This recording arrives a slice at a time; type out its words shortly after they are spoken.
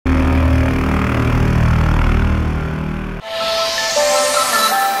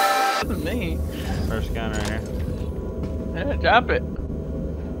Drop it.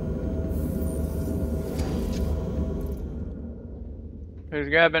 Who's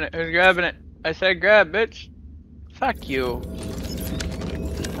grabbing it? Who's grabbing it? I said grab, bitch. Fuck you.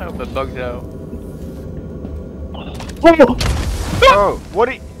 I hope it bugs out. Oh, what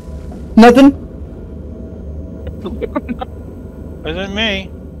are you? Nothing. Wasn't me.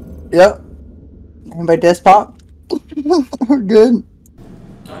 Yep. Anybody desktop? We're good.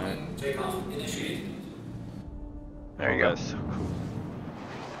 Alright, takeoff initiated. There you go. That's so cool.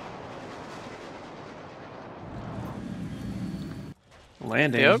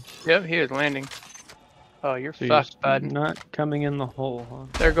 Landing. Yep, he is landing. Oh, you're So fucked, you're bud. not coming in the hole, huh?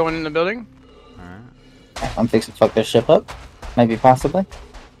 They're going in the building? Alright. I'm fixing to fuck this ship up. Maybe, possibly.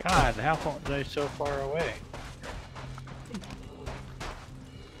 God, how far are they so far away?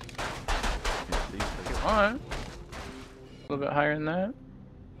 Come on. A little bit higher than that.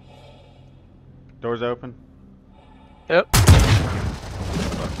 Doors open. Yep.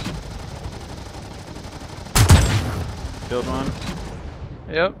 Killed one.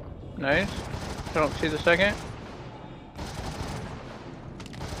 Yep. Nice. I don't see the second.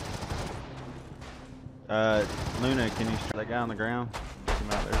 Luna, can you strike that guy on the ground? Get him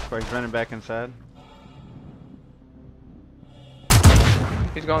out there. He's running back inside.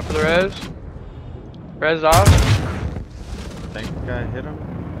 He's going for the res. Res off. I think the guy hit him.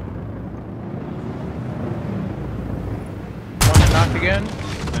 One knocked again.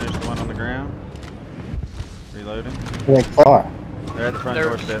 Finished one on the ground. Reloading. Where they far? They're at the front They're-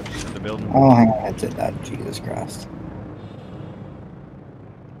 doorsteps of the building. Oh, hang on. That's it. That. Jesus Christ.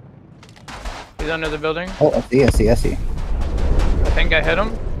 He's under the building. Oh, I see. I see. I see. I think I hit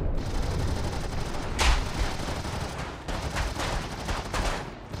him.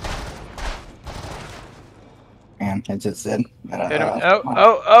 Man, it just said. Hit him.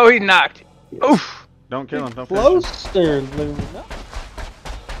 Oh, he knocked. Oof. Don't kill him. Don't finish him. Close there, Luna.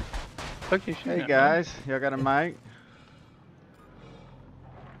 Fuck you shooting Hey at, guys, y'all got a mic?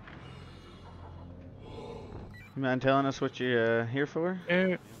 You mind telling us what you're here for?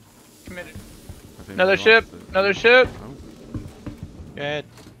 man? Committed. If Another anyone ship. wants to- Another ship. Oh. Good.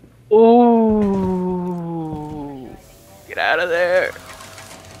 Ooh. Get out of there.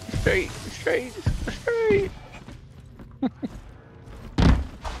 Straight. Straight. Straight.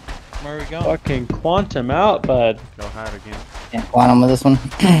 Where are we going? Fucking quantum out, bud. Go hide again. Can't quantum with this one.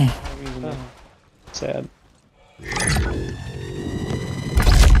 Sad.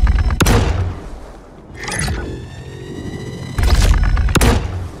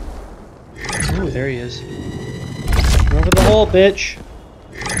 Ooh, there he is. Over the hole, bitch.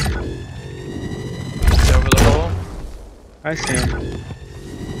 He's over the hole. I see him.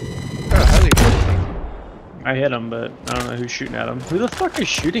 Oh, how's he shooting? I hit him, but I don't know who's shooting at him. Who the fuck is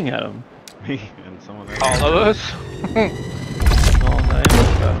shooting at him? Me and someone else. All of us. Well, I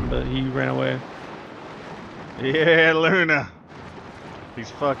almost got him, but he ran away. Yeah, Luna. He's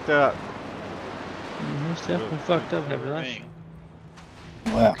fucked up. He's definitely fucked up after that. Me.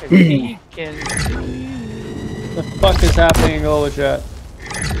 Wow. He can The fuck is happening in Gola chat?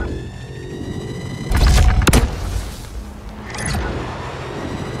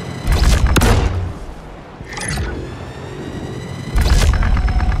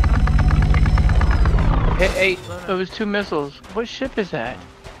 hit 8. It was 2 missiles. What ship is that?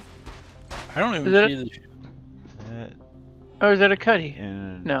 I don't even Is it see the. Or is that a cutty?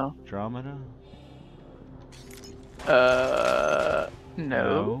 And No. Andromeda?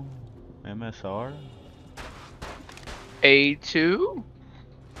 No. MSR? A2?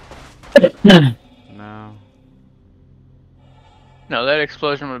 No. No, that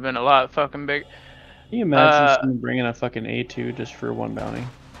explosion would have been a lot fucking big. Can you imagine someone bringing a fucking A2 just for one bounty?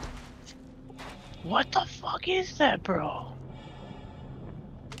 What the fuck is that, bro?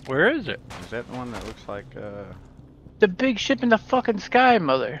 Where is it? Is that the one that looks like, The big ship in the fucking sky,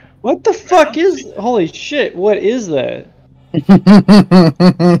 mother. What the fuck is? Holy shit! What is that,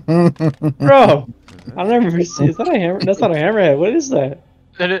 bro? I've never seen. Is that a hammer? That's not a hammerhead. What is that?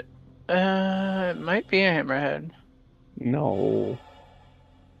 That it might be a hammerhead. No.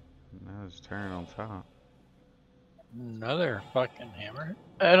 no, it's turning on top. Another fucking hammer.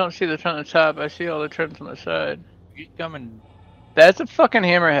 I don't see the trend on the top. I see all the trends on the side. You coming? That's a fucking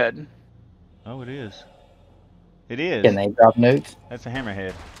hammerhead. Oh, it is. It is. Can they drop nukes? That's a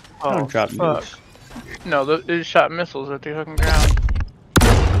hammerhead. I don't drop fuck. nukes. No, they shot missiles at the fucking ground.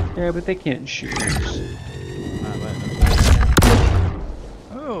 Yeah, but they can't shoot nukes. Not letting us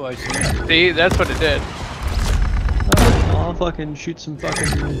Oh, I see it. See, that's what it did. Alright, I'll fucking shoot some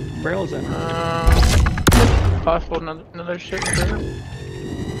fucking barrels at them. Possible another ship too.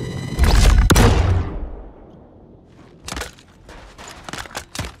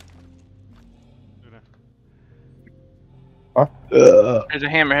 There's a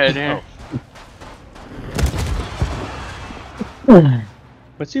hammerhead here.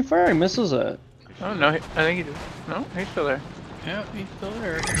 What's he firing missiles at? Oh no, I think he. No, he's still there. Yeah, he's still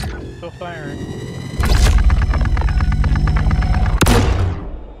there. Still firing.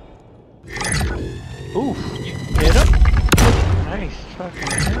 Oof, you hit him? Nice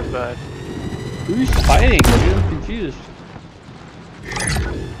fucking hit, bud. Who's fighting, dude? I'm confused.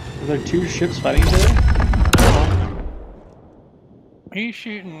 Are there two ships fighting each other? He's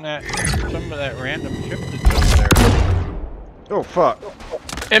shooting at some of that random ship that's over there. Oh fuck!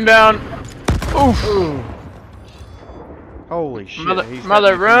 Inbound. Oof. Holy shit! he's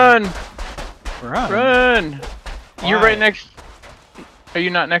Mother, got me Run. run! You're Why? right next. Are you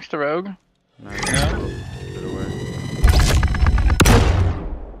not next to Rogue? No. No. Get away.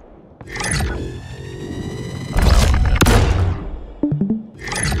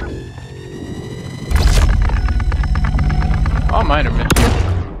 All mine are missing.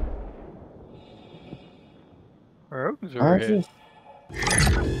 Rogues are Aren't hit. you?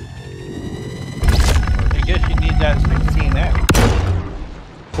 I guess you need that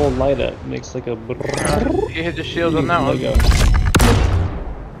 16X. Full light up makes like a. You hit the shield on that one. Logo.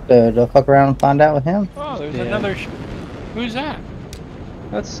 Do I fuck around and find out with him? Oh, there's Yeah. another. Who's that?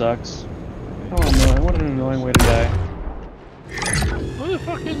 That sucks. Oh no! What an annoying way to die. Who the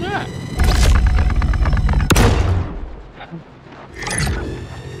fuck is that?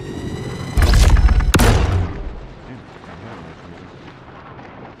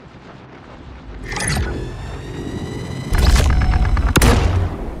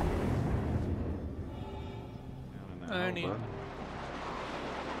 I need.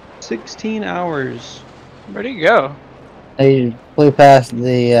 16 hours. Where'd he go? He flew past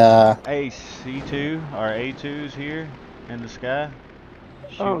the, AC2 or A2's here in the sky.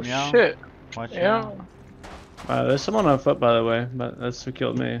 Oh Shooting y'all. shit. Watch Yeah. out. There's someone on foot, by the way, but that's who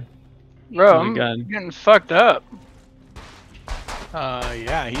killed me. Bro, Oh my I'm God. getting fucked up.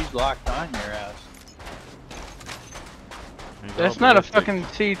 Yeah, he's locked on your ass. He's That's all not a ballistic. fucking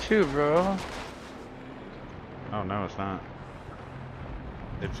C2, bro. Oh no, it's not.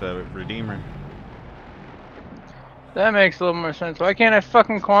 It's a Redeemer. That makes a little more sense. Why can't I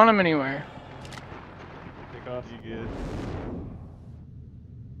fucking quantum anywhere? Take off. You good?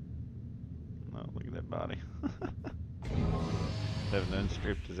 No, look at that body. Haven't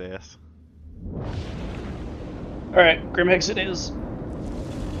unstripped his ass. Alright, Grimhex it is.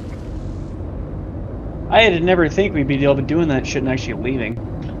 I had never think we'd be able to be doing that shit and actually leaving.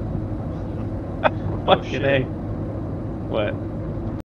 Oh, Fucking shit. A. What?